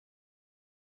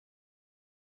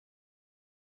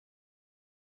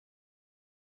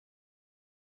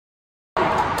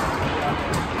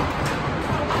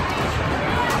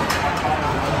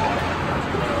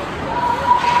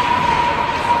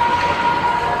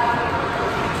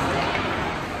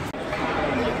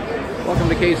Welcome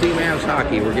to KC Mavs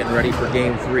Hockey. We're getting ready for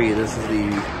Game 3. This is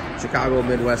the Chicago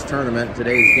Midwest Tournament.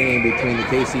 Today's game between the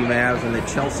KC Mavs and the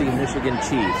Chelsea, Michigan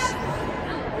Chiefs.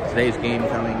 Today's game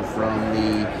coming from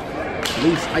the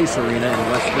Leafs Ice Arena in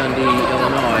West Dundee,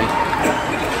 Illinois.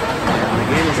 And the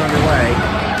game is underway.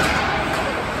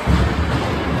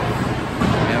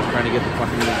 Mavs trying to get the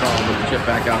puck into the zone, but the chip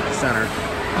back out to center.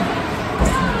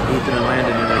 Ethan and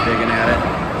Landon in there digging at it.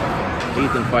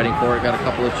 Ethan fighting for it. Got a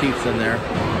couple of Chiefs in there.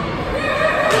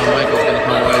 Michael's going to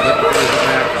come away with it. Plays it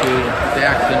back to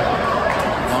Daxton.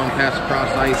 Long pass across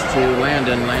ice to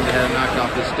Landon. Landon had it knocked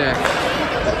off the stick.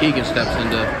 Keegan steps in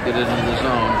to get it into the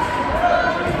zone.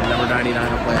 And number 99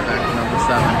 will play it back to number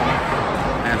 7.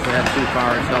 Pass ahead too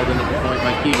far. It's held in at the point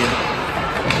by Keegan.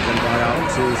 And then brought out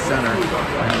to center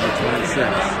by number 26.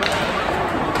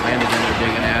 Landon in there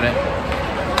digging at it.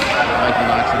 Michael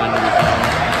knocks it into the zone.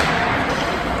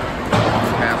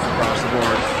 Long pass across the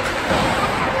board.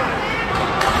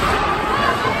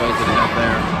 Plays it out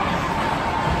there.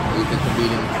 Ethan can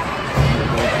beat him.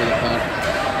 Goes for the puck.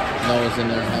 Noah's in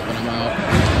there helping him out.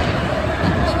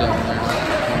 Ethan's still in there.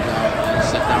 Comes out and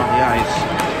set down the ice.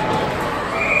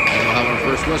 And we'll have our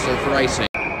first whistle for icing.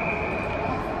 It's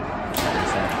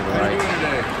off to the right.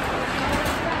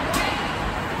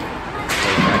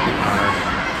 Plays back to Connor.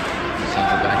 He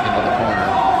sends it back into the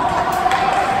corner.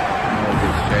 Noah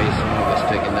gets chased. Noah gets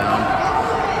taken down.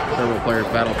 Several players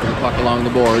battle for the puck along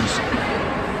the boards.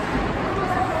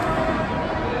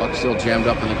 Puck still jammed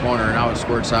up in the corner, and now it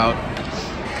squirts out.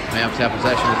 Mavs have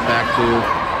possession. It's back to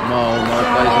Mo. Mo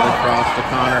plays it across to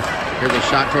Connor. Here's a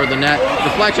shot toward the net.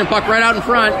 Deflection, puck right out in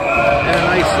front. And a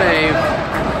nice save.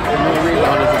 And no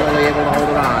rebound as the goalie able to hold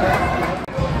it on.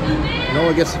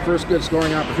 Noah gets the first good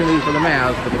scoring opportunity for the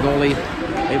Mavs, but the goalie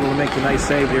able to make the nice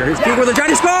save here. Here's Keegan with a shot.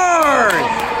 He scores!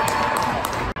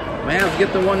 Mavs get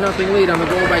the 1-0 lead on the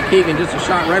goal by Keegan. Just a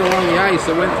shot right along the ice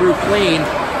that went through clean.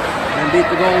 And beat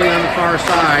the goalie on the far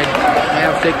side.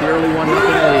 Mavs take the early 1-0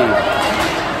 lead.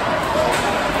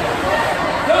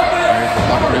 There's the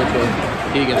puck neutral.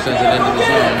 Keegan sends it into the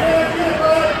zone.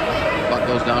 Puck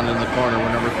goes down in the corner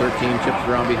where number 13 chips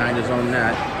around behind his own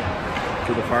net.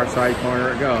 To the far side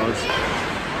corner it goes.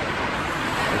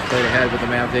 It's played ahead, but the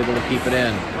Mavs able to keep it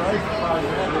in.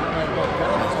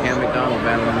 That's Cam McDonald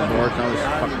battling the boards. Now this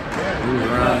puck moves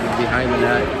around behind the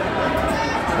net.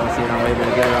 Chelsea now able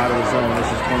to get it out of the zone. This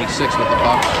is 26 with the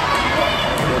puck.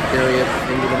 He'll carry it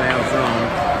into the Mavs zone.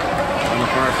 On the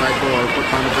far side board, puts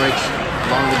on the brakes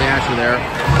along the dasher there.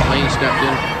 Lane stepped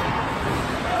in.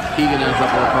 Keegan ends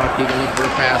up with the puck. Keegan looks for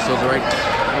a pass, goes right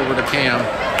over to Cam.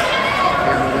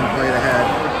 Cam will then play it ahead.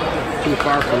 Too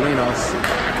far for Linos.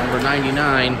 Number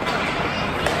 99.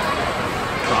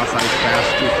 Cross ice pass,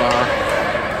 too far.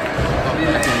 Puck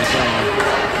back in the zone.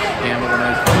 Cam with a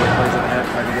nice play, plays it ahead,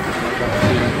 trying to get the puck up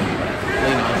to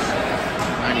Linos.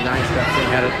 99 steps in,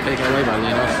 had it taken away by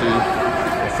Linos, who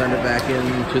will send it back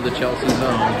into the Chelsea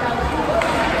zone.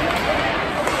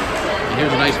 And here's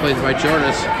a nice play by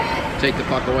Jordas. Take the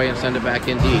puck away and send it back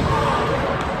in deep.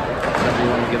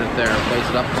 Everyone will get it there. Plays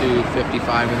it up to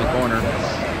 55 in the corner.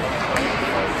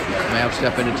 Mavs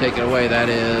step in to take it away. That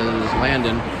is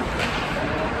Landon.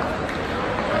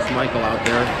 That's Michael out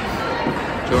there.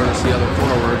 Jordan, the other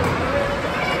forward.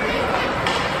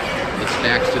 It's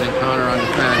Daxton and Connor on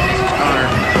defense. This is Connor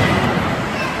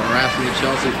harassing the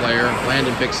Chelsea player.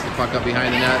 Landon picks the puck up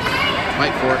behind the net.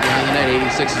 Fight for it behind the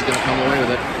net. 86 is going to come away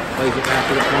with it. Plays it back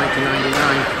to the point to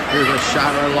 99. Here's a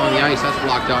shot right along the ice. That's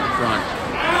blocked out in front.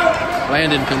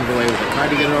 Landon comes away with it.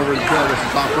 Tried to get it over the field. This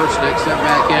is off first stick. Set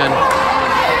back in.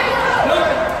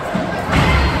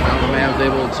 Now the Mavs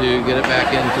able to get it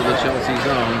back into the Chelsea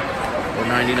zone.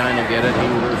 99 will get it. He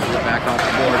reverses it back off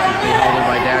the board. He's being held in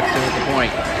by Daxton at the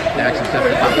point. Daxton steps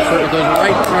up the circle, goes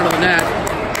right in front of the net.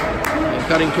 And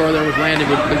cutting toward there was Landon,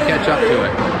 but couldn't catch up to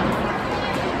it.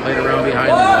 Played around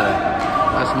behind the goal.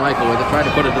 That's Michael with it. Tried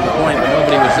to put it to the point, but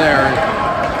nobody was there. And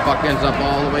the puck ends up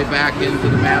all the way back into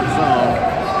the Mavs zone.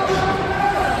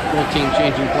 Full team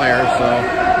changing players, so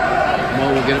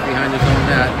Mo will get it behind his own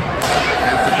net.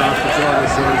 Pass it off to Jordan,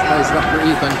 so he's placed up for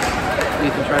Ethan.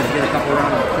 Ethan tries to get a couple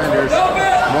around the defenders.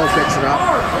 Mo picks it up.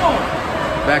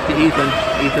 Back to Ethan.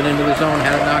 Ethan into the zone.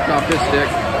 Had it knocked off his stick.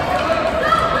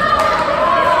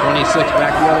 26 back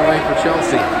the other way for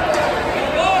Chelsea.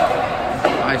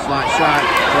 High slot shot.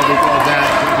 Kobe goes at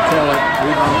it. Can't control it.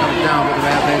 Rebound comes down, but the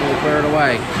Mavs able to clear it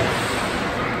away.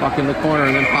 Puck in the corner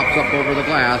and then pops up over the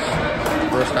glass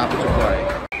for a stoppage of play.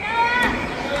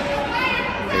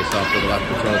 Face off to the left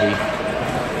for Kobe.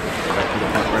 Back to the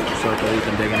puck, right to circle.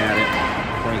 Ethan digging at it.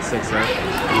 26 there.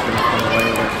 Ethan up on the way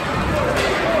with it.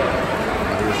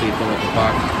 Here's Ethan with the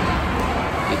puck.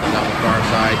 Ethan down the far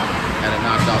side, had it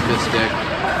knocked off his stick.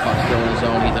 Puck still in his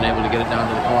zone. Ethan able to get it down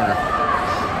to the corner.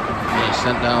 And he's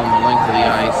sent down the length of the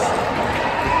ice.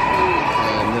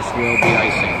 And this will be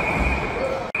icing.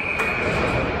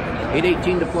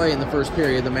 8:18 to play in the first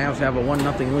period. The Mavs have a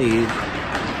 1-0 lead.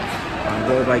 On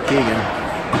goal by Keegan.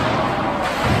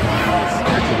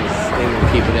 Actually was able to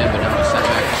keep it in, but now it's sent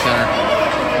back to center.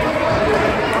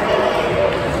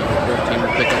 13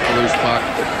 will pick up the loose puck.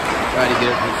 Try to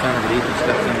get it to the center, but Ethan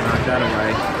steps in and knocks that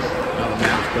away. Now the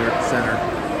Mavs clear at the center.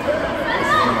 This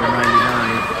is number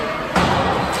 99.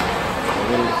 A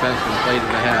little defenseman plays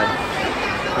it ahead.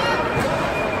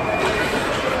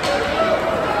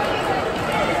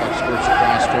 The puck squirts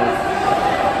across toward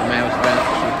the Mavs bench.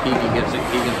 Keegan gets it.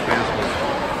 Keegan's pass will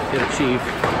hit a Chief,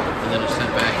 and then it's sent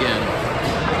back in.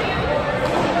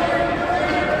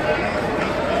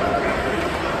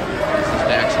 This is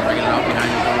Daxon bringing it out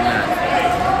behind his own net.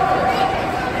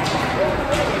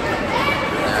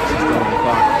 Daxon's throwing the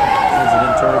puck. Sends it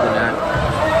in toward the net.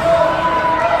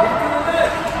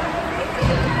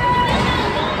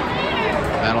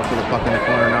 Battle for the puck in the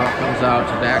corner. Now it comes out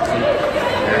to Daxon.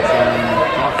 Daxon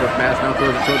fought for a pass. Now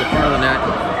throws it toward the front of the net.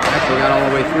 Actually got all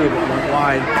the way through, but went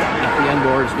wide off the end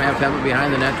boards. Mavs have it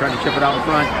behind the net, trying to chip it out in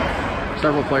front.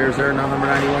 Several players there. Now number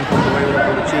 91 comes away with it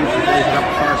for the Chiefs. He plays it up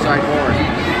the far side board.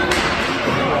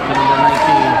 To number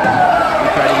 19. He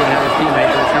tried to get ahead of his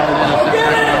teammate, but it's held in and sent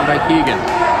back around by Keegan.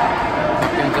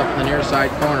 Puck ends up in the near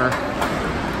side corner.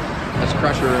 That's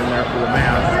Crusher in there for the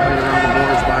Mavs. Played around the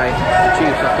boards by the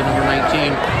Chiefs up to number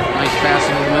 19. Nice pass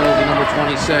in the middle to number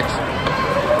 26.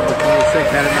 Number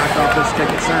 26 had it knocked off his stick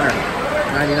at center.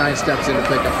 99 steps in to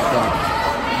pick up the puck.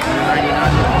 Number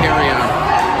 99 with the carry on.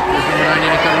 There's number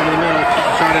 99 coming to the middle.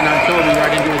 Shot in on Toby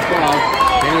right into his glove.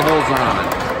 And he holds on it.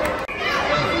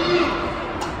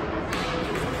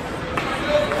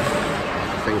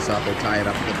 Face off, they tie it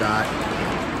up to the dot.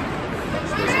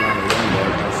 Stays around the one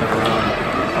board. They'll send around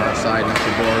the far side next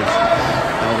to boards.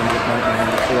 Held him to the point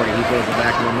behind the 40. He throws it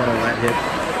back in the middle. That hit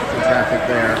some traffic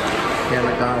there. Cam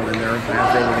McDonald in there.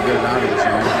 Mavs able to get it out of the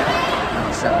zone. Now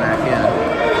set back in.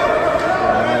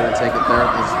 Miller will take it there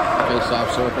at this face-off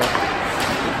circle.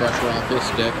 The pressure off his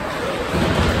stick.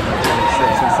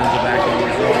 26, he sends it back into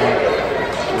his zone.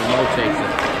 Remote takes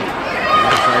it.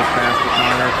 Nice pass to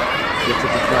Connor. Gets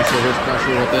it to Crusher. His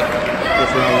Crusher with it.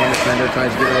 Gets around one defender.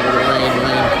 Tries to get over the lane.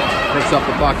 Lane picks up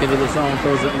the puck into the zone.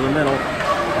 Throws it into the middle.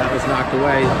 That was knocked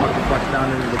away. The puck deflects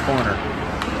down into the corner.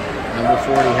 Number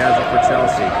 40 has it for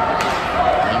Chelsea.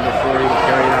 Number 40 will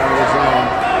carry it out of the zone.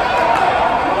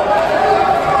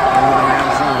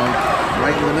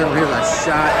 Right in the middle, here's a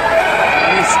shot,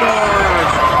 and he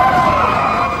scores!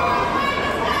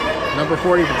 Number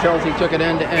 40 for Chelsea took it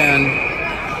end to end,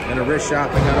 and a wrist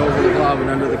shot that got over the glove and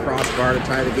under the crossbar to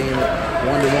tie the game at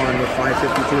 1-1 with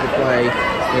 5:52 to play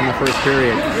in the first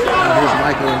period. Now here's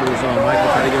Michael into the zone. Michael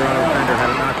tried to get around the defender, had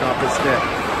it knocked off his stick.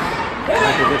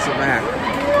 Michael gets it back.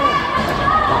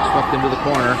 Puck swept into the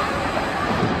corner,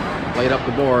 played up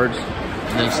the boards,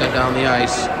 and then sent down the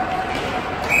ice.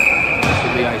 This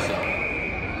will be icing.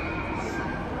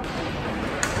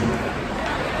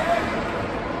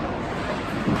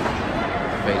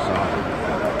 Face off.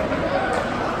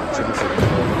 Chelsea.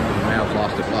 The Mavs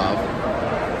lost a glove.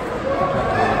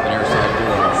 The near side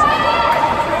boards.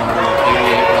 Number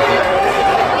 88 with it.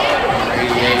 Number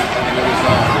 88 into the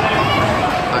zone.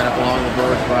 Tied up along the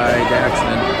boards by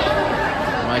Daxton.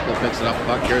 Michael picks it up.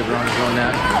 Puck carries around his own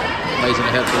net. Plays it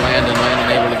ahead for Landon.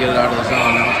 Landon able to get it out of the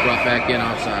zone. Now it's brought back in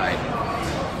offside.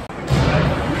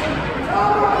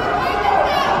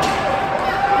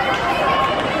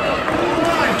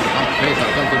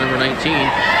 Face-off comes to number 19.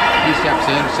 He steps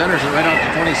in, centers it right out to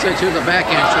 26. Here's a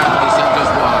backhand shot that he sent just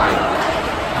wide.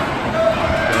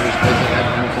 Davis plays it ahead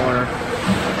from the corner.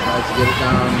 Tries to get it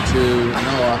down to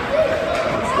Noah.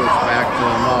 Switch back to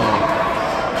Mo.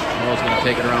 Mo's going to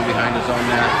take it around behind his own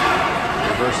net.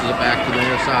 Reverses it back to the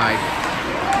near side.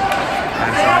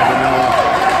 Pass on to Noah.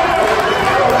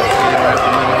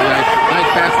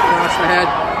 Nice pass across the head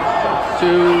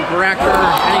to Baracker.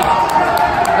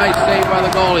 Nice save by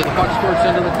the goalie. The puck squirts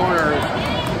into the corner.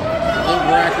 Luke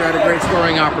Baracker had a great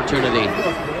scoring opportunity.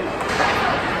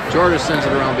 Georgia sends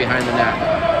it around behind the net.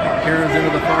 Kieran's into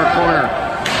the far corner.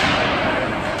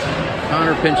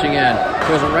 Connor pinching in.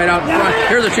 Throws it right out in front.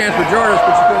 Here's a chance for Georgia,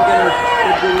 but she couldn't get her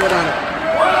good lid on it.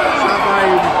 Shot by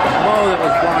Mo that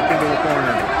was blocked into the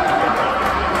corner.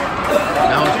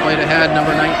 Now it's played ahead.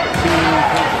 Number 19,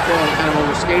 kind of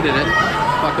overskated it.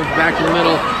 Puck comes back to the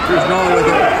middle. Here's Noah with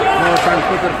it. Noah trying to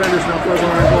put the defenders. Now throws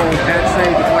on our goal. Pat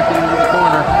save, deflected into the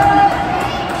corner.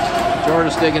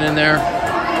 Jordan's digging in there.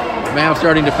 Mavs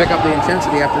starting to pick up the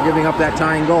intensity after giving up that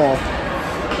tying goal.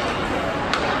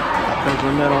 Up into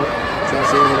the middle.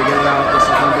 Chelsea able to get it out. This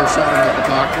is number 7 at the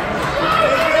puck.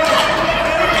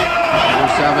 Number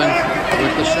 7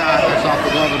 with the shot. That's off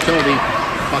the glove of Toby.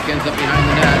 Puck ends up behind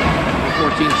the net.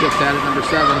 Number 14 chips at it. Number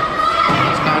 7.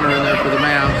 It's Connor in there for the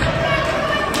Mavs.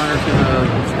 Connor's going to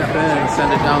step in and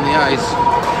send it down the ice.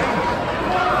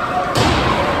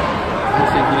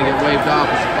 This thing's going to get waved off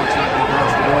as the puck's not going to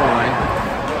cross the goal line.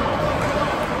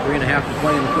 3.5 to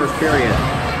play in the first period.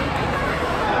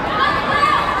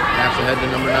 Pass ahead to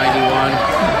number 91.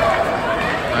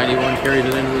 91 carries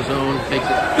it into the zone, takes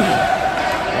it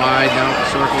wide, down the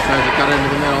circle, tries to cut it into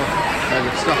the middle, tries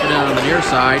to stuff it in on the near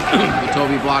side.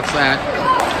 Toby blocks that.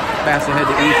 Pass ahead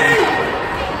to Ethan.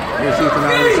 Here's Ethan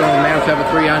out of the zone. Mavs have a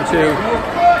 3-on-2.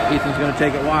 Ethan's going to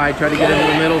take it wide, try to get into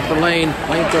the middle for Lane.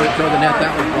 Lane toward the net,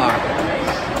 that was blocked.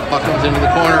 Puck comes into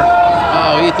the corner.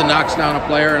 Oh, Ethan knocks down a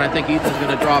player, and I think Ethan's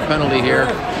going to draw a penalty here.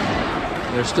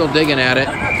 They're still digging at it,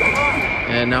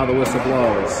 and now the whistle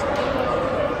blows.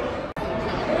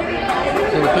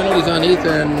 So the penalty's on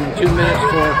Ethan, 2 minutes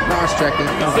for cross-checking.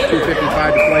 It comes with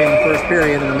 2:55 to play in the first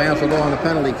period, and the Mavs will go on the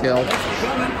penalty kill.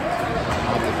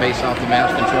 Off the face-off, the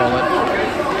Mavs control it.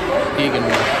 Keegan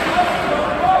will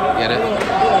get it.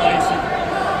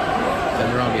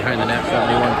 Then around behind the net,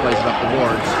 71 plays it up the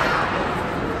boards.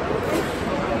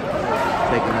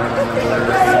 Taking one on the board,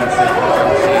 86 for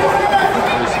Chelsea.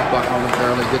 Releases puck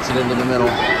momentarily, gets it into the middle.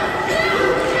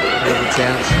 There's a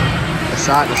chance. A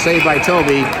shot and a save by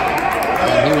Toby.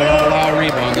 And he will not allow a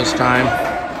rebound this time.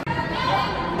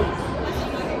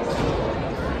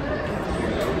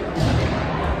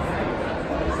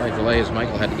 Slight delay as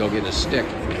Michael had to go get his stick.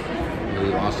 He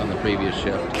lost on the previous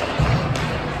shift. It's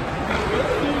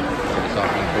off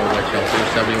on the board by Chelsea.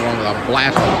 71 with a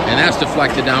blast. And that's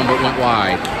deflected down but went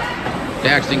wide.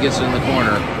 Daxton gets it in the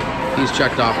corner. He's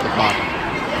checked off the puck.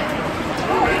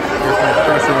 Here comes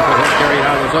Preston with a hit carried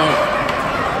out of the zone.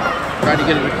 Tried to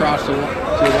get it across to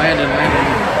Landon. Landon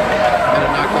had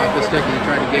it knocked off the stick and he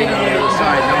tried to gain it on the other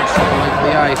side. Now it's still into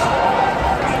the ice.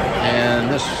 And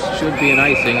this should be an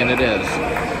icing, and it is.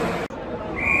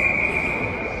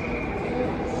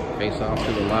 Face off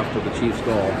to the left of the Chiefs'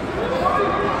 goal.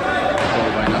 Goal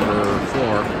by number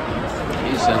 4.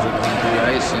 He sends it onto the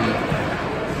ice, and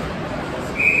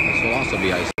will also be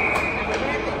ice.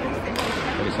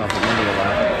 Face off again to the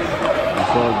left.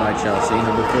 Controlled by Chelsea.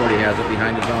 Number 40 has it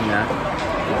behind his own net.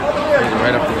 Brings it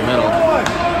right up to the middle.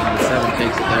 Number 7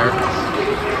 takes it there.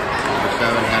 Number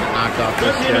 7 had it knocked off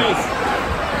this stick.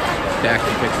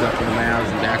 Daxton picks it up for the Mavs,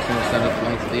 and Daxton will send it the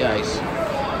length of the ice.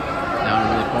 Down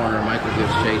into the corner. Michael gives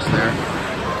chase there.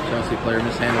 Chelsea player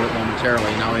mishandled it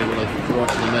momentarily. Now able to throw it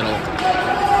to the middle.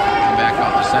 And back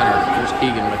off the center. There's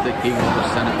Keegan with it. Keegan will just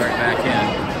send it right back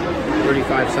in.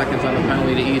 35 seconds on the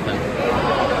penalty to Ethan.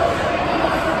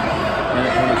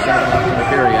 Minute 27 left in the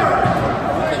period.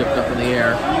 Chipped up in the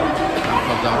air. Now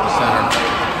comes off the center.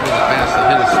 There's a pass that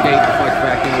hit a skate and deflects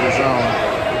back into the zone.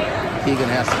 Keegan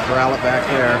has to corral it back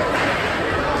there.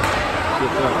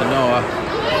 Gets it up to Noah.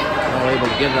 Noah able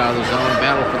to get it out of the zone.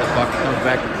 Battle for the puck. Comes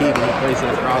back to Keegan. He plays it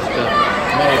across to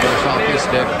Noah, but it's off his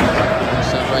stick. And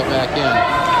sent right back in.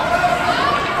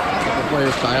 Couple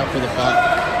players tie up for the puck.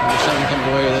 Number 7 comes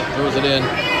away with it, throws it in.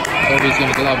 Toby's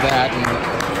going to glove that, and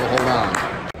we'll hold on.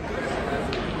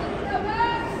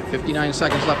 59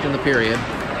 seconds left in the period.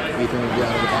 Ethan will be out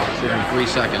of the box here in 3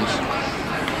 seconds.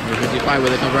 Number 55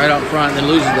 with it, comes right out in front, and then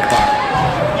loses the puck.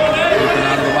 Ethan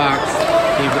out of the box,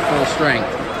 teams at full strength.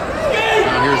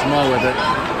 Now here's Mo with it.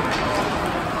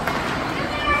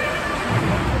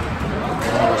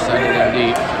 Mo will send it in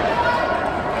deep.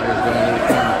 Players going to the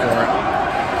corner for it.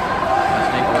 That's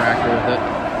Nate Baractor with it.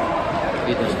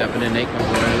 Ethan stepping in, Nate comes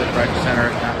away with it, tries to center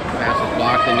it, pass is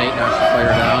blocked, and Nate knocks the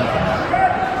player down.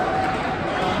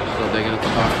 Still digging at the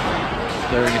puck.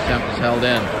 Clearing attempt is held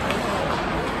in.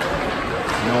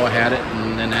 Noah had it,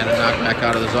 and then had it knocked back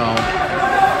out of the zone.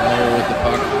 Noah with the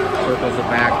puck, circles it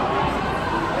back.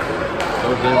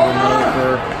 Goes in the middle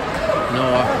for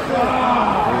Noah.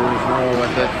 Here's Noah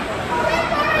with it.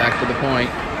 Back to the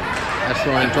point. That's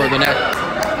thrown in toward the net.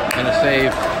 And a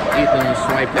save. Ethan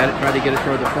swiped at it, tried to get it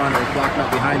toward the front. It was blocked up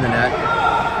behind the net.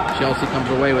 Chelsea comes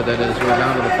away with it as we're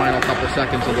down to the final couple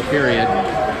seconds of the period.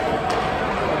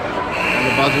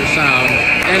 And the buzzer sound,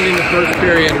 ending the first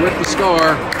period with the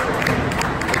score.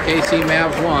 The KC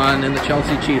Mavs won and the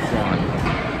Chelsea Chiefs won.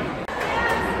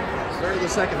 Start of the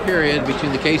second period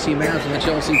between the KC Mavs and the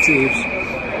Chelsea Chiefs.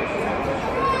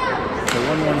 The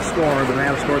 1-1 score. The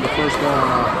Mavs scored the first goal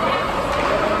on a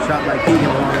shot by Keegan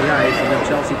along the ice, and then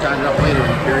Chelsea tied it up later in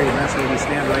the period, and that's where we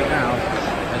stand right now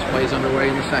as plays underway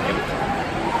in the second.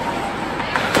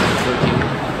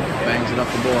 bangs it up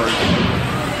the board.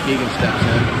 Keegan steps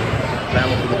in.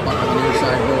 Battle for the puck on the near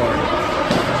side board.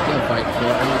 Still fighting for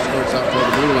it. Now squirts up toward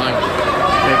the blue line.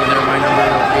 Taken there by number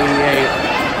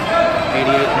 88.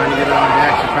 88 trying to get it on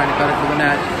Dax. Trying to cut it to the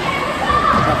net.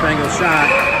 Tough angle shot.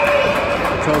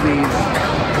 Toby's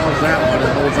calls that one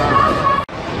and holds on.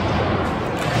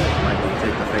 Michael will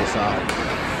take the face off.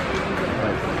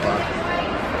 Fight for the puck.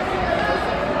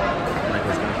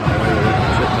 Michael's going to come away with it.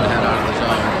 Chips the head out of the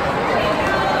zone.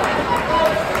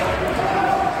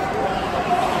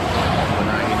 Number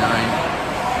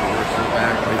 99. Reverses it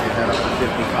back. Plays it head up to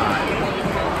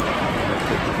 55.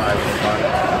 55 for the puck.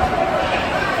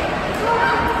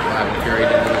 5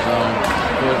 carried into the zone.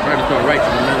 Tried to throw it right to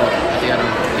the middle. He had a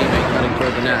teammate cutting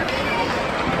toward the net.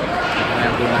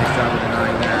 Mavs do a nice job of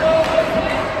denying that.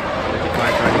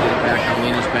 55 trying to get it back.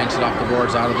 Linus banks it off the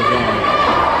boards out of the zone.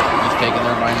 He's taken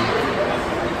there by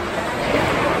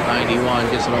 91.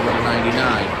 Gets it over to 99.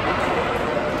 99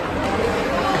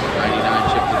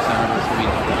 chipped to center. This will be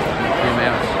three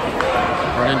Mavs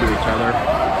run into each other.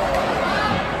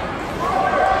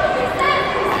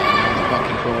 And the puck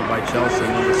controlled by Chelsea.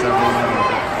 Number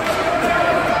 71.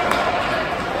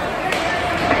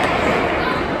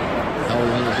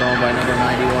 Zone by number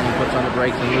 91. He puts on the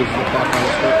brakes and loses the puck on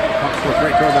the puck slips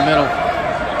right toward the middle.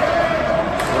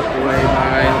 Swept away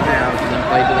by the Mavs and then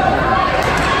played to the corner.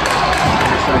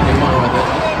 Number 71 with it.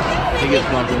 He gets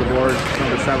bumped to the board.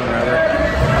 Number 7 rather.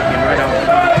 Came right out the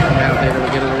front. The Mavs able to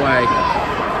get it away.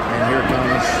 And here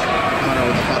comes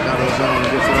Connor with the puck out of the zone. He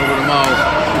gets it over to Mo.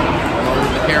 Mo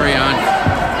with the carry on.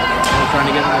 Mo trying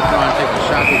to get in the front. Takes the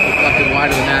shot. It's deflected wide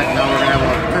of the net. Now we're going to have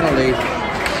a penalty.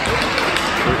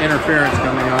 Interference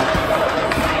coming up.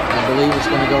 I believe it's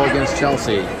going to go against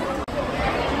Chelsea.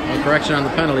 No correction on the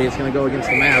penalty. It's going to go against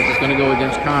the Mavs. It's going to go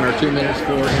against Connor. 2 minutes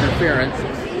for interference.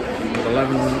 With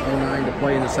 11:09 to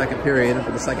play in the second period. And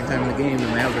for the second time in the game, the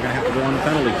Mavs are going to have to go on the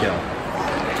penalty kill.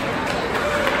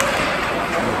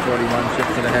 Number 41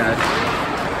 chips it ahead.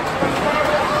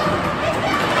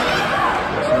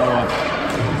 Noah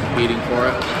beating for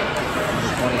it.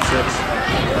 Number 26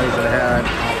 plays it ahead.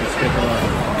 Off the stick of a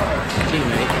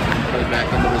teammate, played back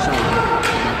into the zone.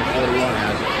 Number 41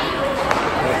 has it.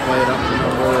 They'll play it up to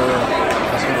number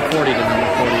 40 to number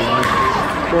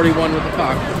 41. 41 with the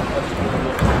puck.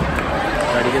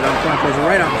 Try to get out front. Goes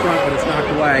right out front, but it's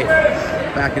knocked away.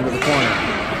 Back into the corner.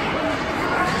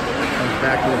 Comes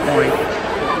back to the point.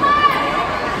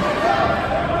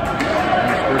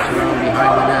 And squirts around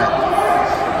behind the net.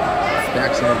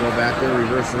 Jackson will go back there,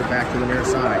 reverses it back to the near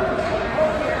side.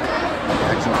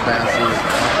 Jackson's pass is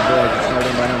off the board. It's held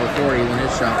in by number 40 when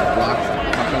his shot was blocked.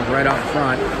 Puck comes right out in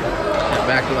front. Gets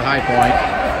back to the high point.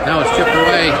 Now it's chipped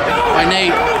away by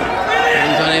Nate. And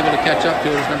he's unable to catch up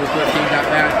to it as number 13 got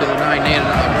back to the 9. Nate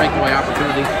had a breakaway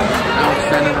opportunity. Now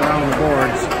it's sending around the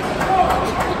boards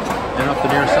and up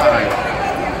the near side.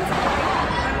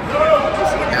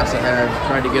 Pass ahead.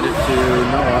 Tried to get it to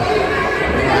Noah. Noah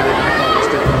had it back off the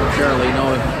stick momentarily.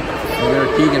 Noah and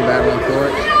there Keegan battling for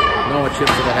it. Noah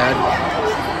chips it ahead,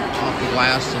 off the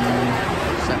glass, and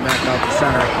sent back out the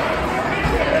center.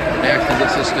 Daxton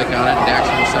gets his stick on it, and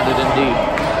Daxton will send it in deep.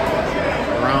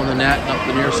 Around the net and up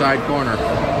the near side corner.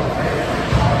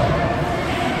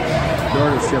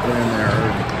 Jordan's chipping in there.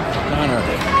 Connor.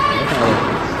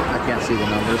 I can't see the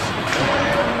numbers.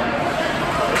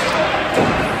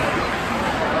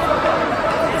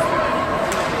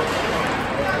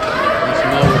 That's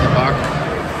Mo with the puck.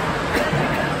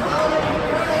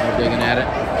 Digging at it,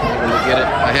 able to get it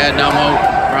ahead. Now Mo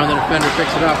around the defender,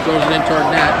 picks it up, throws it in toward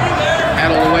net.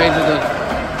 Paddled away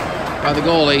by the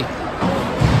goalie.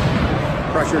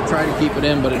 Crusher tried to keep it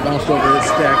in, but it bounced over his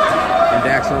stick, and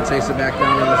Daxton will chase it back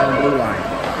down in his own blue line.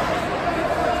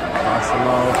 Across the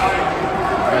low,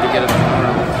 try to get it to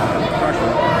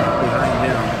Crusher behind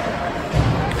him,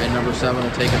 and number 7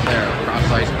 will take it there.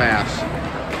 Cross ice pass.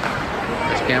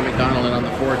 That's Cam McDonald in on the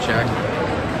forecheck.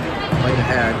 Played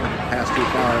ahead. Pass too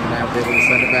far, and now able to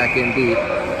send it back in deep.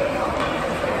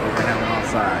 We're going to have an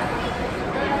offside.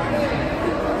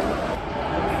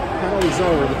 Penalty's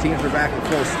over. The teams are back to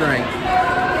full strength.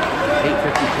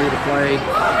 8:53 to play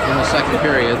in the second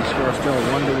period. The score is still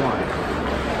 1-1.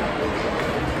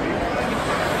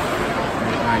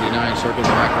 99 circles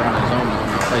back around his own now.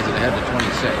 Now plays it ahead to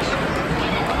 26.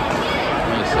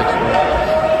 26 will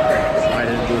slide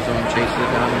it into his own, chases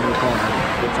it down into the corner.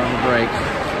 Puts on the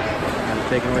brakes.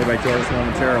 Taken away by Jordan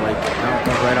momentarily. Now it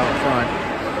comes right out front.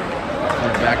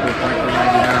 Comes back to the point for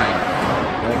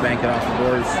 99. They'll bank it off the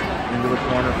boards into the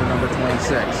corner for number 26.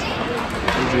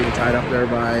 Easily tied up there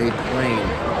by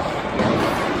Lane.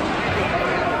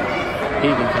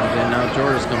 Keegan comes in. Now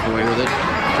Jordan comes away with it.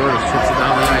 Jordan trips it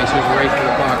down the ice. Here's a race for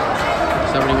the puck.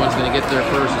 71's going to get there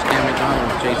first as Cam McDonald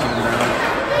is chasing him down.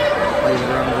 Plays it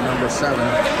around to number 7.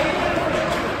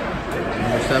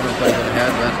 Number 7 plays it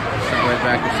ahead. That's sent right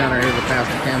back to center. Here's a pass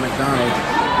to Cam McDonald.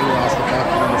 He lost the puck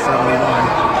to number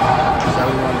 71.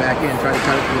 71 back in. Tried to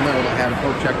cut it to the middle, but had a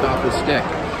poke checked off his stick.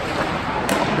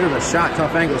 Here's a shot,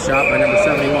 tough angle shot by number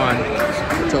 71.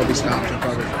 Toby stops and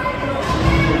covers.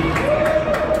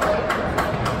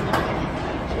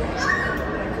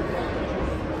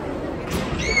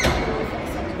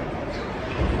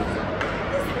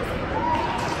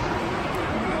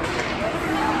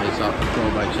 Face-off control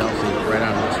by Chelsea, but right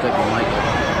onto the stick of Michael.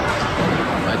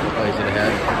 Michael plays it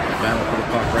ahead. Battle for the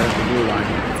puck right at the blue line.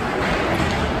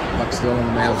 Puck still in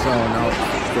the Mavs zone. Now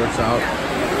squirts out.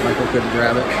 Michael couldn't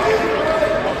grab it.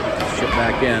 Shit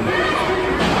back in.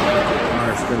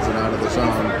 Connor spins it out of the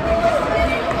zone.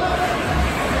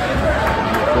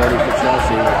 Number 40 for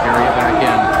Chelsea will carry it back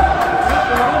in.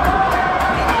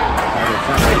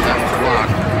 That was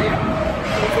blocked.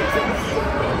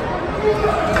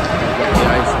 The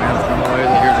ice, Mavs come away.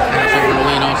 Here's a pass over to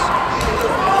Linos.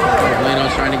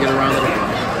 Linos trying to get around the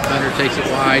defender, takes it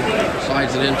wide,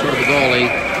 slides it in toward the goalie,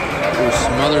 who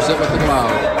smothers it with the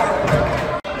glove.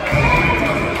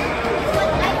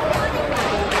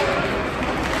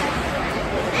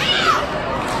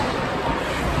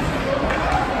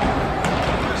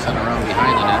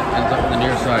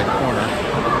 Near side corner.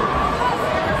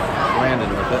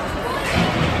 Landon with it.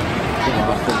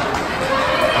 Austin.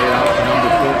 Played out to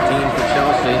number 14 for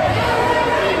Chelsea.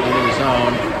 Into the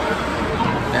zone.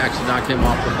 Dax knocked him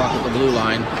off the puck at the blue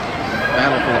line.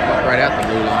 Battle for the puck right at the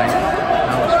blue line.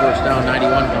 Now it's first down.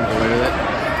 91 comes away with it.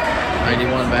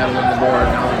 91 battling the board.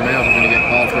 Now the Mavs are going to get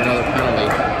called for another penalty.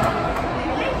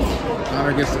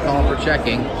 Connor gets the call for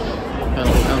checking.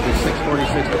 Penalty comes with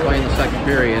 6:46 to play in the second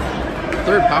period.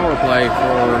 Third power play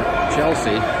for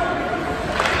Chelsea.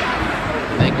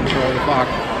 They control the puck.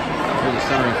 Here's the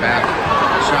centering pass.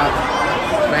 Shot,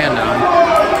 fan down.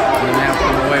 And the Mavs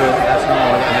come away with it. That's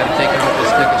Noah. They had to take it off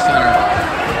the stick at center.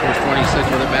 Here's 26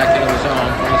 with it back into the zone.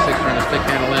 26 trying to stick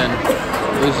handle in.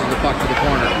 Loses the puck to the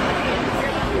corner.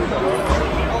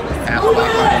 Pass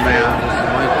block on the Mavs.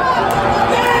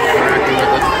 Correctly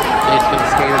with it. Nate's going to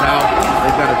skate it out.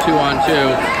 They've got a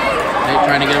 2-on-2. Nate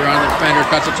trying to get around the defender,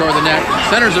 cuts it toward the net,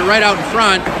 centers it right out in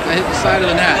front. They hit the side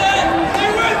of the net.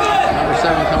 Number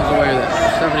 7 comes away with it.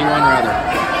 71 rather.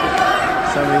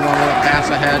 71 with a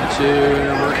pass ahead to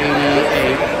number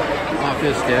 88 off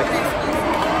his stick.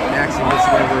 Jackson gets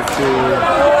it over to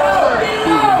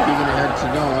Keegan. Keegan ahead to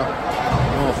Noah.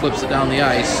 Noah flips it down the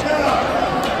ice.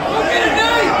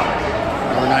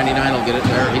 Number 99 will get it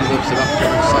there. He lifts it up to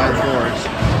the side boards.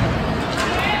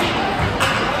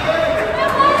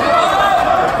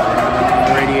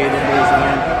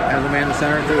 Has a man in the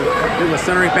center. There's a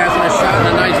centering pass and a shot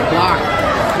and a nice block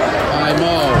by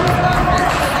Mo.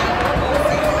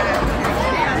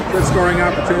 Good scoring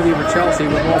opportunity for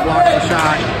Chelsea, but Mo blocks the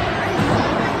shot.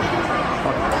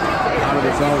 Out of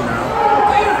the zone now.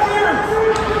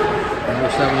 Number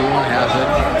 71 has it.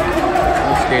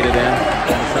 He'll skate it in.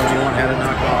 Number 71 had it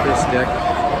knocked off his stick.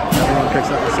 Everyone picks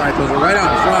up the side, throws it right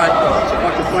out in front.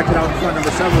 Puck deflected out in front.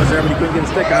 Number 7 was there, but he couldn't get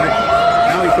a stick on it.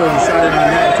 Now he throws a shot in on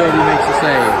net and Toby makes the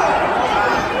save.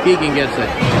 Keegan gets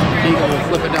it. Keegan will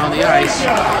flip it down the ice.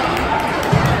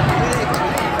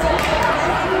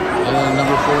 And then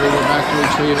number 40 will back to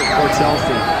retrieve it for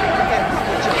Chelsea.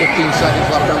 15 seconds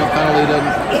left on the penalty to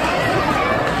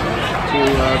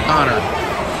Connor.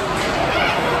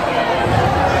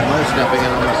 Mo stepping in,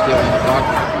 almost stealing the puck.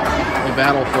 They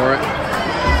battle for it.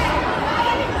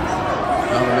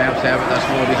 Now the Mavs have it. That's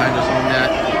Mo behind his own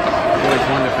net. Boys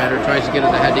one defender, tries to get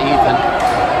it ahead to Ethan.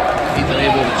 Ethan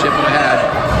able to chip it ahead.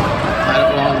 Tied up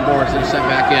along the boards and sent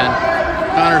back in.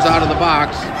 Connor's out of the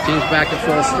box. Team's back to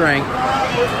full strength.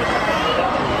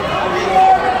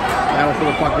 Battle for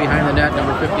the puck behind the net.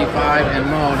 Number 55 and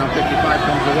Mo. Now 55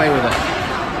 comes away with it.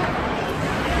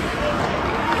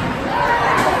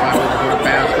 55 with a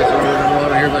pass. Gets over to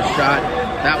Miller. Here's a shot.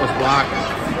 That was blocked.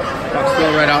 Puck still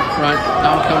right out in front.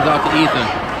 Now it comes out to Ethan.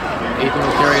 Ethan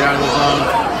will carry it out of the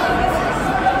zone.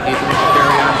 Ethan will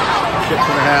carry on. Chip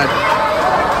to the head.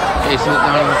 Chasing it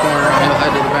down in the corner. He'll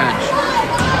head to the bench.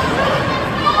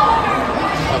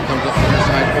 Puck comes up to the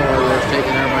side forward. It's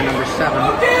taken there by number 7.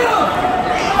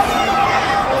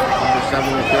 Number 7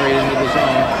 will carry it into the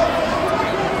zone.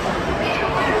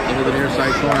 Into the near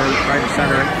side corner. Trying to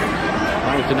center it.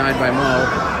 That was denied by Mo.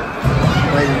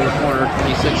 Played into the corner.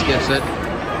 26 gets it.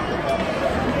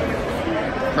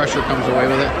 Crusher comes away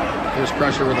with it. Here's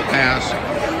Crusher with a pass.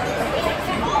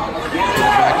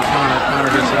 back to Connor. Connor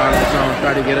gets it out of the zone.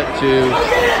 Try to get it to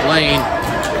Lane.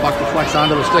 Puck deflects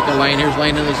onto the stick of Lane. Here's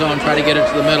Lane in the zone. Try to get it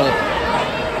to the middle.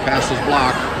 Pass is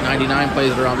blocked. 99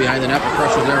 plays it around behind the net. The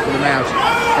pressure's there for the Mavs.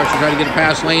 Pressure trying to get it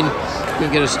past Lane.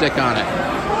 Couldn't get a stick on it.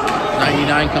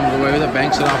 99 comes away with it.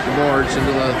 Banks it off the boards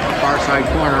into the far side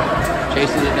corner.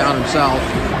 Chases it down himself.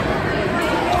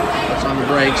 Puts on the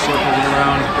brakes. Circles it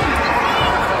around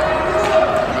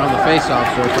the face-off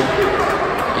circle.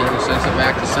 And he sends it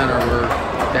back to center where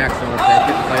Daxton will take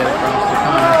it and play it across to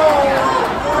Connor.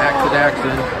 Back to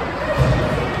Daxton.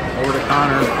 Over to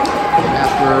Connor.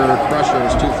 After pressure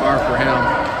was too far for him.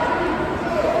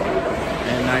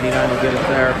 And 99 will get it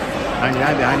there.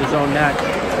 99 behind his own net.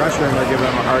 Pressure, and they're giving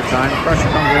him a hard time. Pressure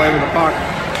comes away with the puck.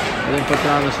 And then puts it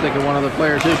on the stick of one of the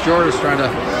players. Here's Jordas trying to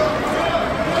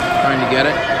get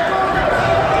it.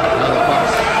 Now the puck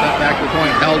set back to the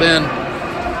point. Held in.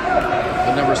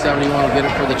 But number 71 will get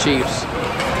it for the Chiefs.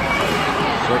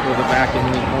 Circles it back in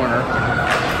the corner.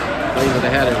 Plays it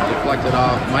ahead and deflected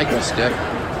off Michael's stick.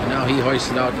 And now he hoists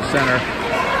it out to center.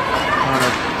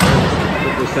 Connor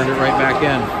will send it right back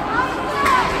in.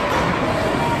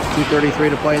 2:33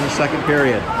 to play in the second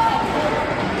period.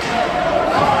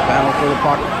 Battle for the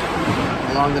puck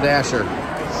along the dasher.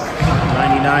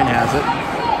 99 has it.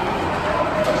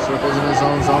 Circles in his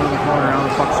own zone in the corner. Now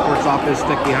the puck squirts off his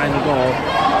stick behind the goal.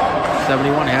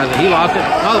 71 has it. He lost it.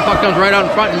 Now the puck comes right out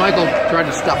in front and Michael tried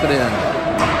to stuff it in.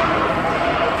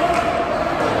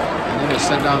 And then it's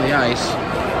sent down the ice.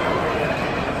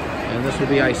 And this will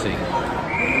be icing.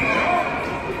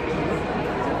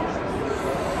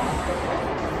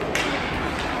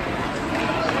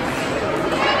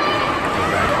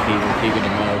 Keegan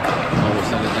and Mo will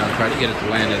send it down, try to get it to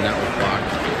Landon, that was blocked.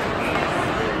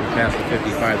 Past the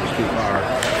 55 was too far.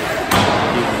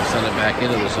 Keegan will send it back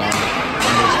into the zone.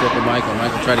 Under the stick of Michael.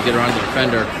 Michael tried to get around the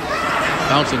defender.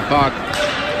 Bouncing puck.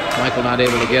 Michael not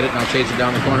able to get it. Now chase it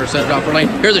down the corner. Send it off for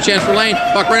Lane. Here's a chance for Lane.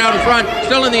 Puck right out in front.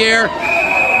 Still in the air.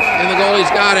 And the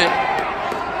goalie's got it.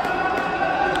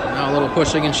 Now a little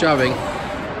pushing and shoving.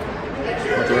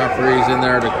 But the referee's in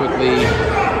there to quickly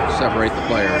separate the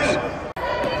players.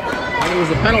 There was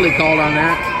a penalty called on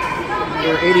that.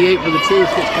 Number 88 for the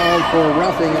Chiefs gets called for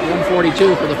roughing at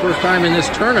 142 for the first time in this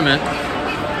tournament.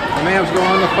 The Mavs go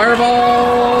on the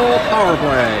fireball power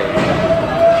play.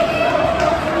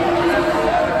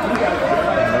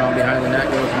 And around behind the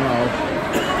net goes Mo.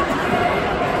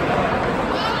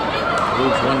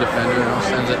 Moves one defender, now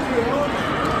sends it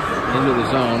into the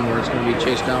zone where it's going to be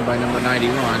chased down by number 91.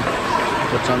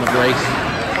 Puts on the brakes. In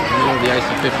the middle of the ice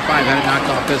at 55, had it knocked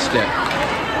off his stick.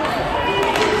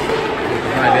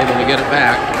 Not able to get it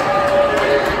back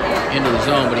into the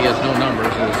zone, but he has no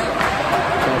numbers as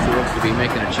Chelsea looks to be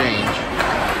making a change.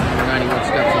 Number 91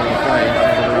 steps into the play and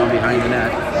sends it around behind the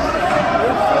net.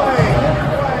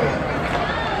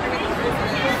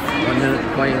 1 minute to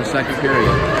play in the second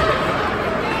period.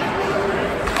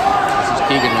 This is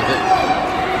Keegan with it.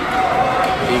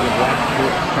 Keegan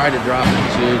tried to drop it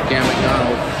to Cam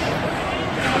McDonald.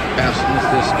 Pass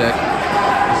missed his stick.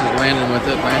 This is Landon with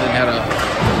it. Landon had a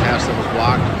pass that was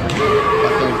blocked.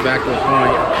 Puck goes back to the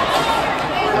point.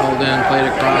 Held in, played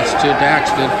across to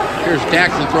Daxton. Here's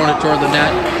Daxton throwing it toward the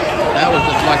net. That was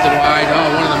deflected wide. Oh,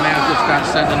 one of the Mavs just got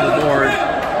sent into the board.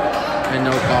 And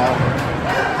no call.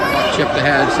 Puck chipped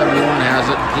ahead. 71 has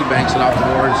it. He banks it off the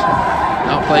boards.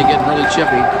 Now play getting really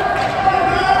chippy.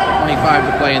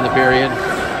 25 to play in the period.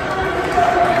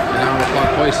 And now the puck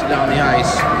hoisted down the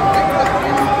ice.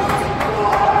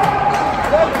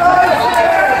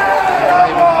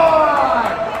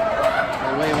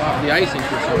 Icing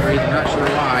for some reason, not sure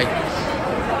why.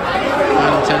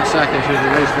 Final 10 seconds, here's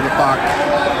a race for the puck.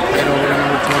 Get over to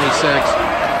number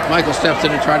 26. Michael steps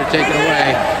in and tries to take it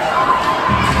away.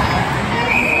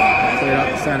 Played out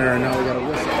the center, and now we got a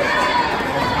whistle.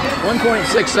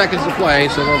 1.6 seconds to play,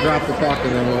 so they'll drop the puck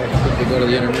and then we'll quickly go to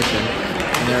the intermission.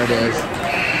 And there it is.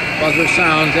 Buzzer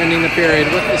sounds, ending the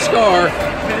period with the score.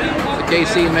 The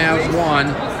KC Mavs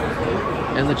won,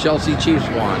 and the Chelsea Chiefs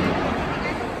won.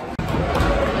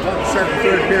 Start the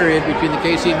third period between the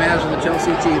KC Mavs and the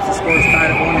Chelsea Chiefs. The score is tied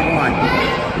at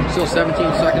 1-1. Still 17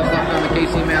 seconds left on the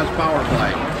KC Mavs power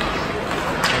play.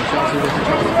 And Chelsea with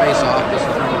control of the face-off. This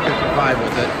is number 55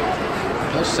 with it.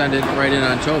 He'll send it right in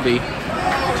on Toby.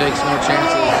 Takes no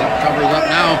chances. Covers up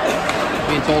now.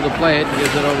 Being told to play it.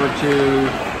 Gives it over to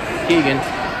Keegan.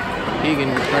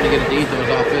 Keegan trying to get it to Ethan.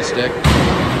 It was off his stick.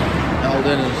 Held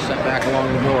in and sent back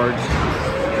along the boards.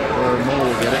 Or Mo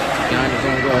will get it behind his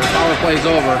own goal. Power play's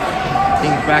over.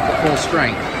 Team's back at full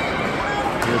strength.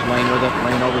 Here's Lane with it.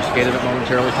 Lane overskated it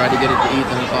momentarily. Tried to get it to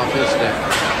Ethan. It's off his stick.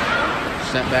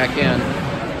 Sent back in.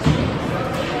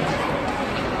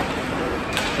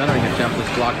 centering attempt is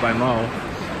blocked by Mo.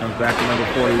 Comes back to number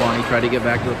 41. He tried to get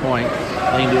back to the point.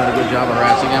 Lane doing a good job of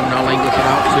harassing him. Now Lane gets it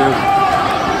out to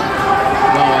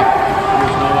Noah.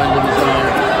 There's Noah into the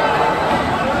zone.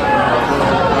 Noah throws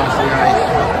it across the ice.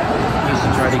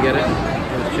 Ethan tried to get it.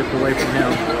 It was chipped away from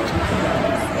him.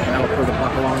 Battle for the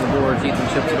puck along the boards. Ethan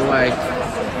chips it away.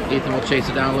 Ethan will chase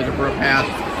it down looking for a pass.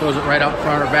 Throws it right out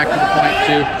front or back to the point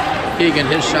to Keegan.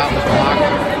 His shot was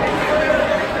blocked.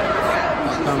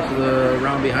 Comes to the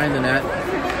round behind the net.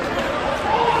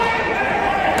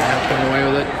 Mavs coming away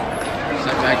with it.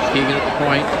 Set back to Keegan at the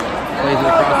point. Plays it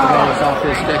across the goal. It's off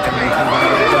his stick and then comes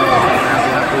out of the zone. Mavs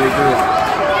will have to regroup.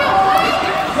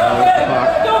 Now with the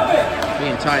puck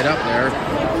being tied up there,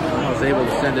 I was able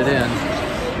to send it in.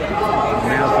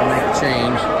 Mavs will make a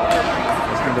change.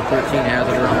 Number 13 has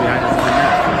it around behind his own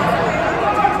net.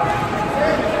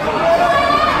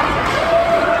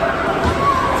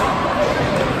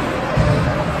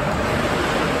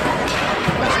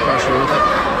 That's Crusher with it.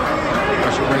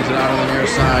 Crusher brings it out on the near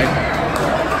side.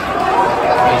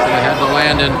 Plays it ahead to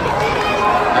Landon.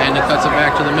 Landon cuts it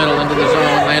back to the middle into the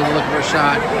zone. Landon looking for a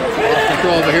shot. Off the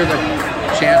goal, but here the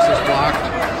chance is blocked.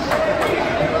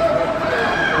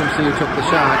 Couldn't see who took the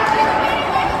shot.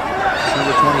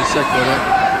 Number 26 with it.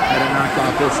 Had it knocked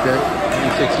off his stick.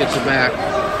 26 gets it back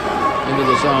into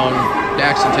the zone.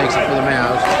 Daxon takes it for the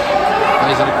Mavs.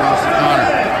 Plays it across to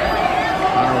Connor.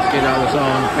 Connor will skate out of the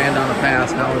zone. Fanned on the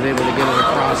pass. Now was able to get it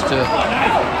across to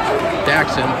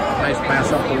Daxon. Nice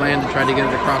pass up the land to try to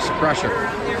get it across the Crusher.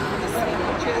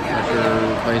 Crusher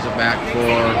plays it back for,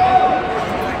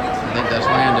 I think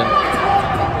that's Landon.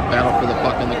 Battle for the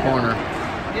puck in the corner.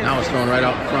 Now it's thrown right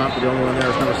out in front, but the only one there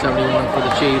is number 71 for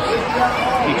the Chiefs.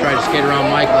 He tried to skate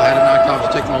around Michael, had it knocked off his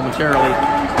stick momentarily.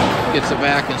 Gets it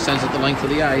back and sends it the length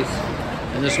of the ice.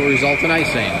 And this will result in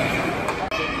icing.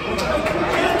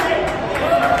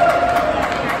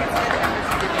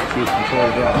 Chiefs control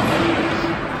the draw.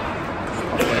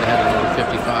 Played ahead of number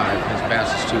 55. His pass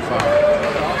is too far.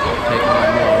 Taken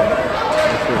by Moore.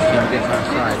 The first team gets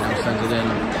onside. Now sends it in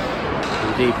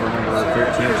deeper. Number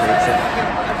 13 takes it.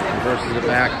 Reverses it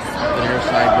back to the near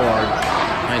side board.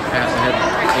 Nice pass ahead.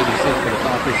 86 for the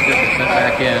top of stick and sent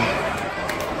back in.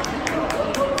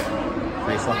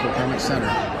 Face off the permanent center.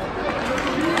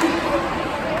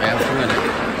 Mavs win it.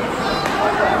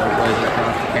 Plays it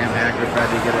across to Cam Hacker.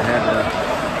 Tried to get ahead to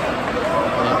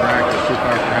Lane Bracker. Too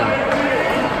far for him.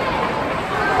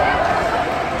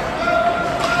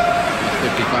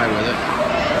 He's 55 with it.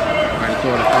 Trying to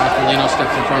throw it across. Molino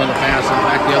steps in front of the pass and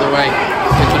back the other way.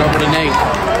 Gets it over to Nate.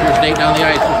 Here's Nate down the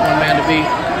ice with one man to beat.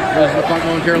 Throws the puck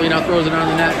momentarily, now throws it on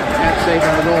the net. Net save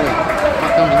on the goalie.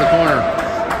 Puck comes to the corner.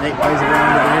 Nate plays it around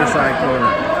to the near side corner.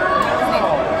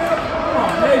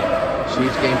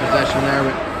 Chiefs gain possession there,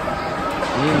 but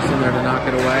Leon's in there to knock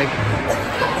it away.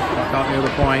 Puck out near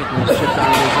the point and it's shipped out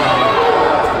of the zone.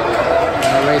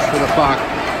 And a race for the puck.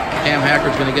 Cam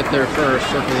Hacker's going to get there first.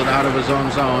 Circles it out of his own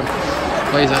zone.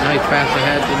 Plays that nice pass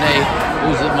ahead to Nate.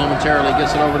 Loses it momentarily.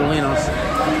 Gets it over to Linos.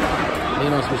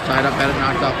 Linos was tied up, had it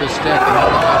knocked off his stick, and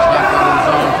the puck's knocked out of the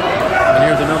zone. And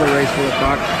here's another race for the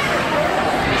puck.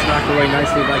 It's knocked away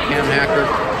nicely by Cam Hacker.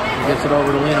 He gets it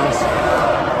over to Linos.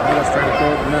 Linos trying to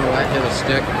throw it in the middle. That hit a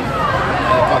stick.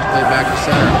 And the puck's played back to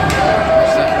center.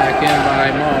 Set back in by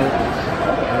Mo.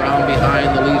 Around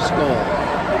behind the Leafs goal.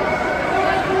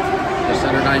 Just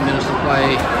under 9 minutes to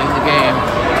play in the game.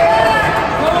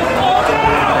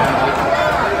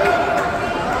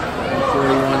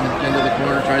 41 into the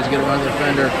corner, tries to get around the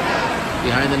defender.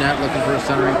 Behind the net, looking for a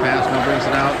centering pass. Now brings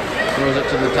it out, throws it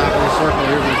to the top of the circle.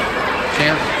 Here's a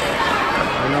chance.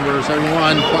 Number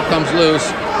 71, puck comes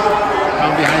loose.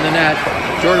 Down behind the net.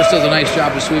 Jordis does a nice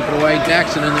job to sweep it away.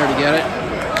 Daxon in there to get it.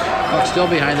 Puck still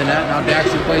behind the net. Now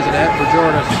Daxon plays it ahead for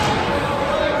Jordis.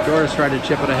 Jordis tried to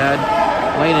chip it ahead.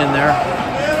 Lane in there.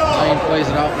 Lane plays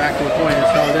it out back to the point.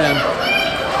 It's held in.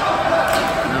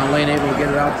 Now Lane able to get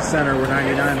it out to center where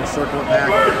 99 will circle it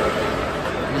back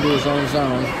into his own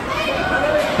zone.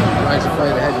 Tries to play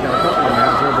it ahead. You got a couple of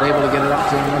Mavs there, but able to get it up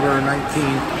to number 19.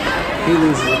 He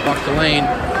loses the puck to Lane.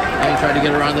 Lane tried to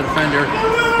get around the defender.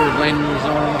 Here's Lane in the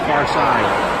zone on the far side.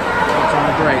 It's on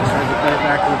the brakes. Tries to play it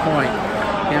back to the point.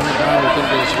 Cam McDonald couldn't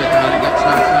get a stick on it. It gets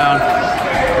knocked down.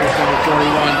 Here's number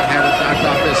 41 that had it knocked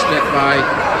off his stick by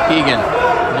Keegan.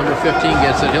 Number 15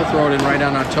 gets it. He'll throw it in right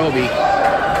down on Toby.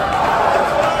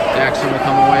 Daxon will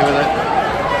come away with it.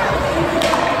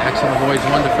 Daxon avoids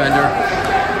one defender.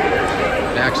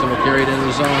 Daxon will carry it into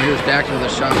the zone. Here's Daxon with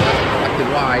a shot deflected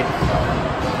wide.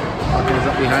 Puck is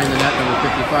up behind the net. Number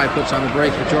 55 puts on the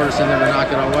brakes, but Jordis in there to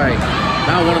knock it away.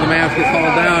 Now one of the Mavs gets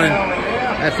hauled down, and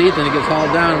that's Ethan. He gets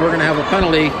hauled down. We're going to have a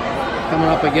penalty coming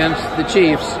up against the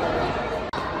Chiefs.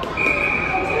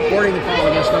 Recording the foul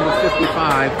against number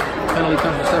 55. Penalty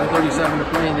comes with 7:37 to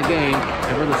play in the game.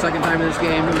 And for the second time in this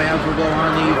game, the Mavs will go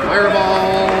on the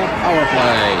fireball power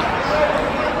play.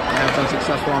 Mavs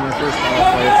unsuccessful on their first power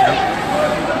play attempt.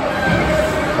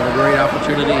 But a great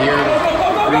opportunity here to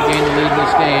regain the lead in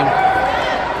this game.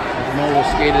 Mo will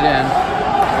skate it in.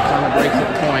 It's on the breaks at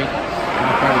the point.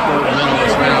 Now try to throw it in the middle.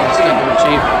 It's right out the step of the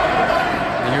Chief.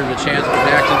 And here's a chance that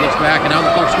Jackson gets back. And now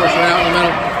the puck scores right out in the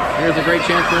middle. Here's a great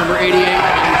chance for number 88.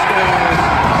 And he scores.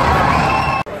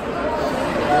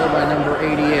 Goal by number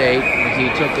 88 as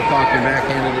he took the puck and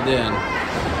backhanded it in.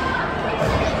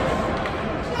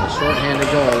 A short-handed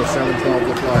goal with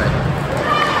 7:12 to play.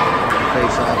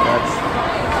 Face-off.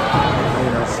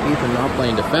 That's Ethan now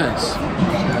playing defense.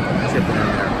 Chipping in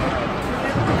there.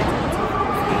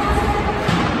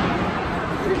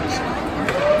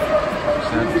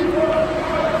 Sent into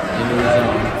the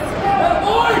zone.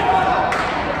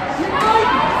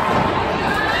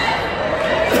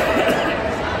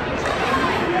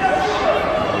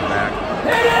 Back.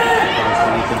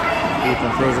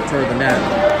 Ethan throws it toward the net.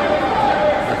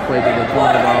 That's played to the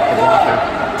corner off the blocker.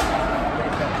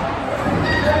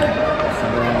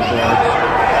 Somewhere on the boards.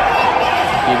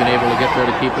 Keegan able to get there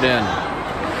to keep it in.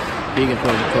 Keegan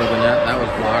throws it toward the net. That was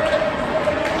blocked.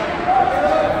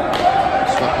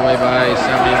 Swept away by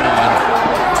 71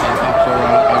 and pops over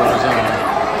out of the zone.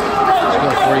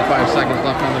 Still 45 seconds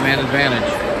left on the man advantage.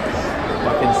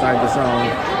 Puck inside the zone.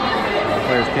 The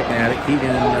player's kicking at it.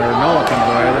 Keegan or Noah comes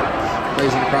away with it.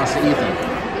 Plays it across to Ethan.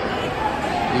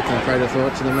 Ethan tried to throw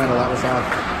it to the middle. That was off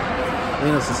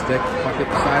Linus' stick. Puck at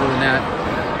the side of the net.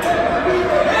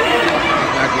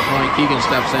 Back to the point. Keegan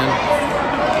steps in. And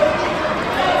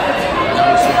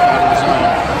now he's out of the zone.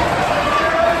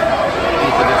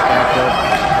 Ethan gets back there.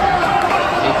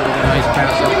 Ethan with a nice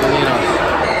pass up to Linus.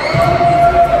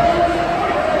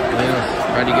 Linus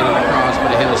tried to get it across, but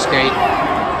it hit a skate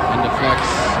and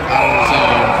deflects out of the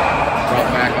zone. Brought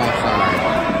back offside.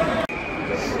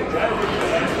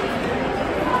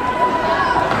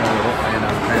 And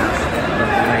on pass.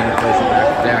 Lane plays it back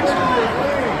to Daxton.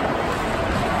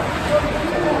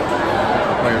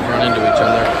 Players run into each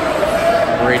other.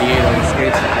 88 on the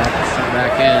skates and sent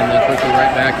back in, then quickly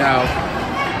right back out.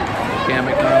 Cam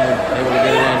McDonald able to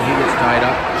get it in. He gets tied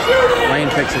up. Lane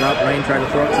picks it up. Lane tried to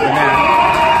throw it to the net.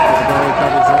 But the goalie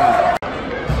covers it up.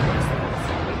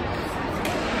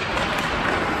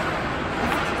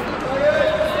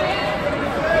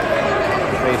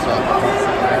 Face off.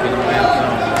 Back into the Mavs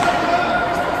zone.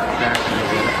 Jackson will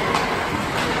get it.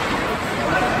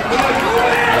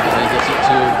 He gets it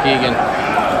to Keegan.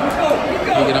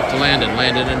 Keegan up to Landon.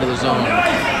 Landon into the zone.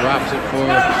 Drops it for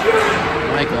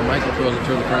Michael. Michael throws it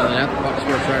to the front of the net. The puck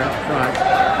squirts right up front.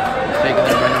 Taken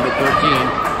there by number 13.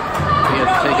 He has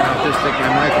taken off this stick by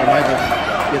Michael. Michael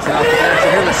gets it off to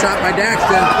Daxton. Here's a shot by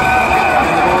Daxton.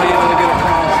 And the goalie able to get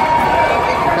across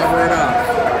to cover it up.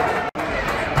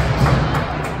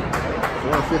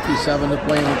 4:57 to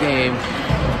play in the game.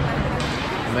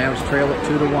 The Mavs trail it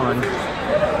 2-1.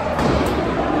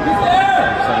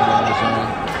 Setting on the zone.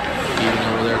 Keegan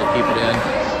over there to keep it in.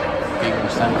 Keegan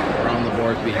was sent around the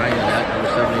boards behind the net.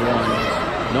 Number 71.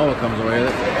 Noah comes away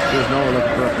with it. Here's Noah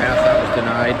looking for a pass. That was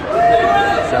denied.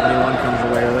 71 comes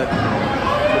away with it.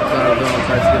 Gets out of the zone.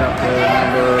 Tries to get up to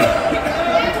number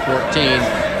 14.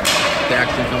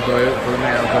 Daxton comes away with it for the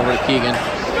Mavs. Over to Keegan.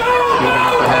 Keegan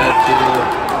up ahead to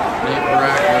Nate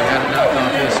Barack. Had it knocked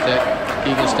off his stick.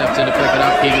 Keegan steps in to pick it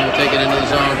up. Keegan will take it into the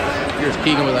zone. Here's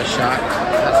Keegan with a shot.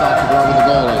 That's off the board with the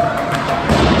goalie.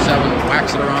 7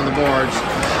 whacks it around the boards.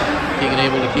 Keegan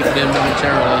able to keep it in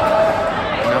momentarily.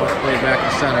 And now it's played back to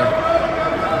center.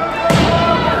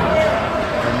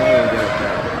 And Mo will get it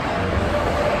there.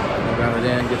 Mo got it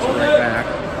in, gets it right back.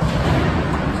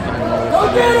 This time Mo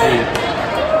will get it deep.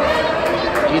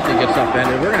 Ethan gets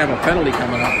upended. We're going to have a penalty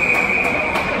coming up.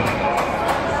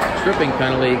 Tripping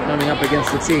penalty coming up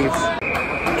against the Chiefs.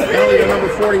 Penalty to number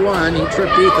 41. He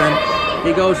tripped Ethan.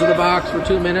 He goes to the box for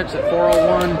 2 minutes at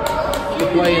 4:01 to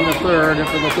play in the third. And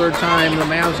for the third time, the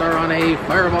Mavs are on a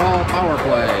fireball power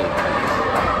play.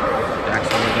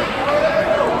 Jackson with it.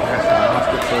 Jackson lost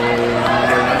it to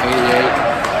number 88.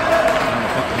 And the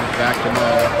puck comes back to Mo.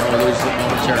 Mo loses it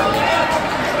momentarily.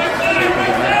 Circles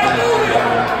it back in the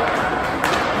zone.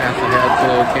 Pass ahead to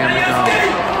Cam McDonald.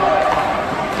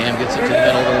 Cam gets it to the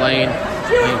middle of the lane.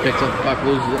 Lane picks up the puck,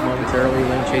 loses it momentarily.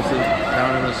 Lane chases it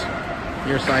down on this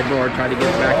near side board, trying to get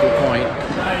it back to the point.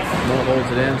 Mo holds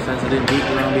it in, sends it in deep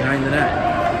around behind the net.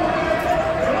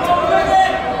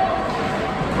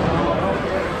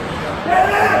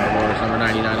 Number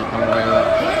 99 will come away with it.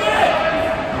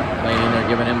 Lane in there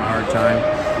giving him a hard time.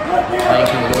 Lane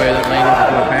comes away with it. Lane able to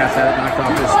throw a pass at it, knocked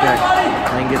off his stick.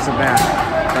 Lane gets it back.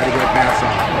 Try to get a pass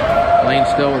off. Lane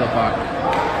still with a puck.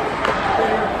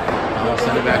 I'll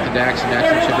send it back to Daxon.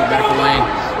 Daxon ship it back to Lane.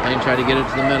 Lane tried to get it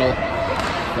to the middle.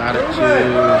 Got it to...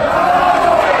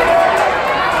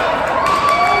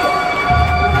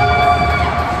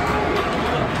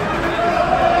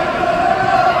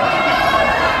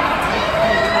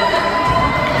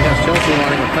 Yes, Chelsea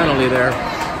wanting a penalty there.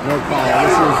 No call.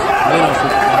 This is Linos'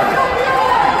 puck.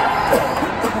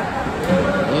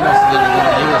 Linos did it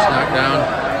well. He was knocked down.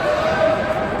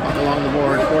 Puck along the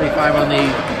board. 45 on the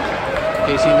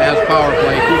KC Mavs power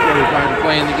play. 2:45 to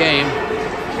play in the game.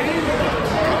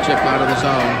 Chip out of the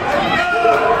zone.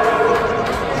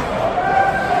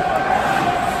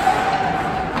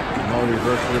 Mo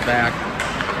reverses it back.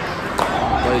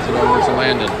 Plays it over to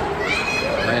Landon.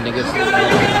 Landon gets the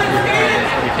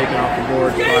taken off the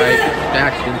boards by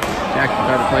Daxton. Daxton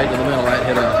tried to play it to the middle. That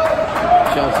hit a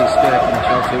Chelsea stick, and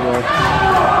Chelsea will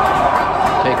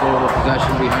take over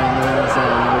possession behind the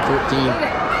zone. Number 13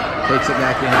 takes it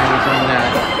back behind his own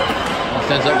net. And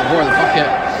sends up the board. The puck hit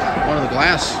one of the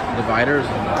glass dividers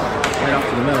and right out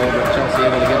to the middle, but Chelsea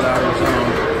able to get it out of the zone.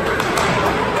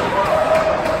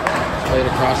 Played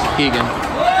across to Keegan.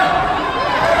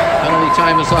 Penalty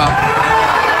time is up.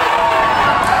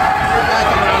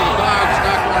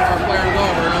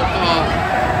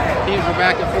 Teams are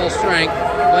back at full strength.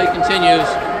 Play continues.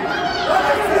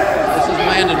 This is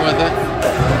Landon with it.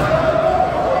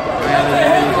 Landon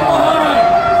into the zone.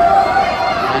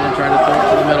 Landon tried to throw it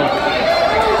to the middle.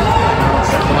 Now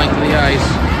it's the length of the ice.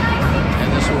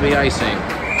 And this will be icing.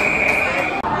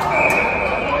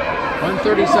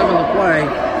 1:37 to play.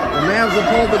 The Mavs have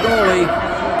pulled the goalie.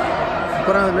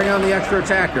 Bring on the extra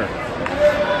attacker.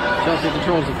 Chelsea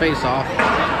controls the face-off.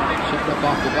 Shipped up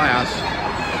off the glass.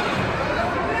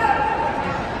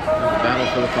 Battle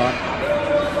for the puck.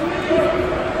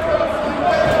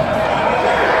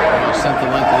 Sent the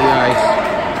length of the ice.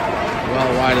 Well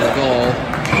wide of the goal.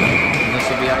 And this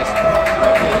will be ice.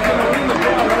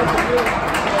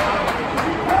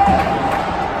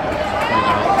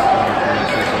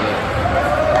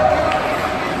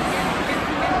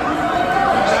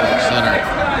 Center.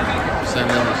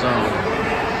 Center in the zone.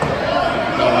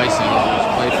 No icing. It was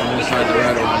played from inside the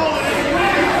red one.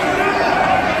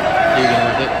 Keegan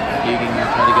with it. Keegan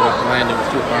tried to get up to Landon, was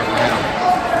too far for him.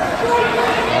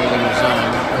 All in the zone.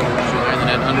 Behind the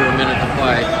net, under a minute to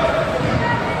play.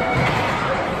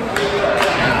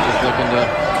 And just looking to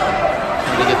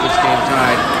try to get this game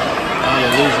tied. Now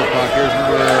they lose the puck. Here's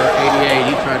number 88.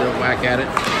 He tried to whack at it.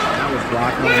 That was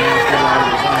blocked. No hands still out of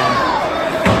the zone.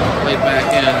 Played back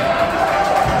in.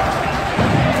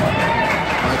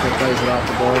 Michael plays it off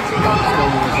the boards. Still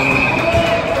in the zone.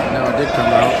 No, it did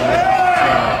come out.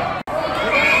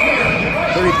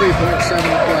 33.7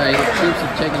 to play. The Chiefs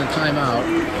have taken a timeout.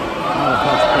 Now the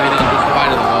puck's played in just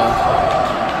wide of the goal.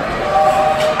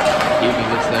 Keegan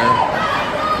gets there.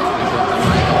 He's up to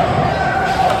Michael.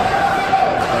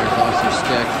 He's lost his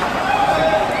stick.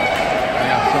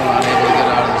 Yeah, still not able to get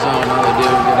out of the zone. Now they do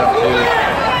get up to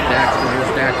Daxton.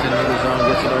 Here's Daxton into the zone.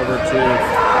 Gets it over to...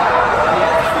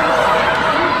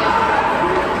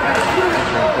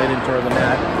 Played in toward the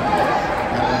net.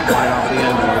 Right off the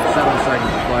end of it. 7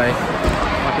 seconds to play.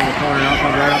 In the corner, out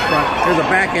right up front. Here's a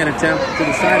backhand attempt to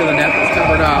the side of the net that's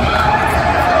covered up.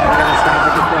 We're going to stop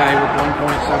at the play with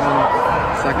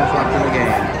 1.7 seconds left in the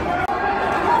game.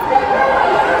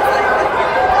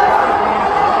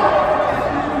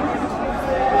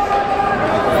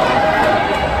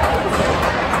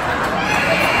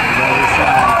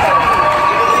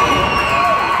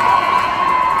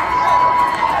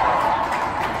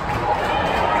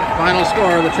 Final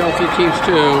score, the Chelsea Chiefs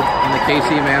 2 and the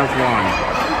KC Mavs 1.